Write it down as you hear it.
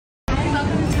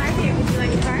Welcome to Target. Would you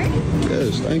like a card?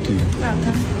 Yes, thank you.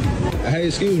 Welcome. Hey,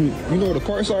 excuse me. You know where the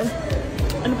carts are?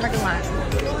 In the parking lot.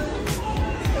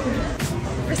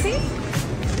 Receipt?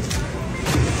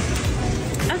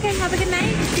 Okay, have a good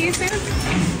night. See you soon.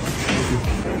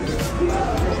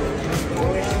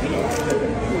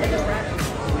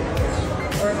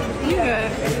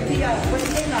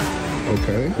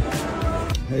 Okay.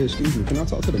 Hey, excuse me. Can I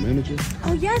talk to the manager?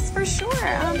 Oh, yes, for sure.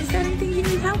 Is there anything you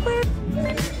need help with?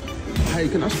 Hey,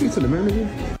 can I speak to the manager?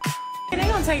 They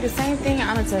gonna tell you the same thing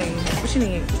I'm gonna tell you. What you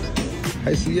need?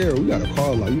 Hey, Sierra, we got a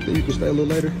call. Like, you think you can stay a little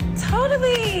later?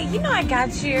 Totally. You know I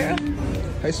got you.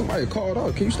 Hey, somebody called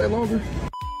out. Can you stay longer?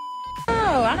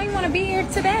 Oh, I don't even want to be here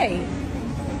today.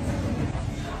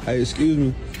 Hey, excuse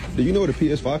me. Do you know where the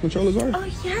PS5 controllers are?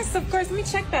 Oh, yes, of course. Let me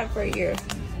check that for you.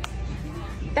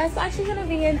 That's actually going to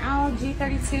be an LG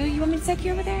 32. You want me to take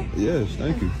you over there? Yes,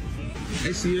 thank you.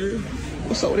 Hey, Sierra,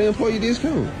 what's up with the employee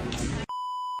discount?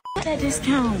 What that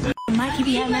discount? Mikey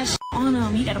be having that shit on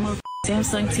him. He got a motherfucking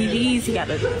Samsung TVs. He got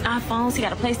the iPhones. He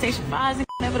got a PlayStation 5.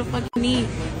 Whatever the fuck you need.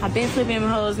 I been flipping them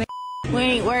hoes. We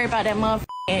ain't worried about that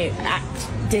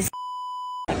motherfucking this.